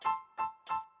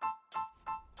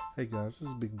Hey guys, this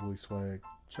is Big Boy Swag.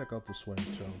 Check out the Swag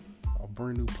Show, a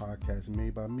brand new podcast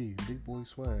made by me, Big Boy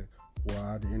Swag, where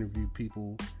I interview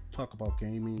people, talk about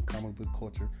gaming, comic book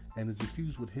culture, and is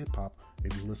infused with hip hop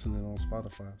if you're listening on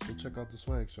Spotify. So check out the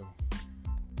Swag Show.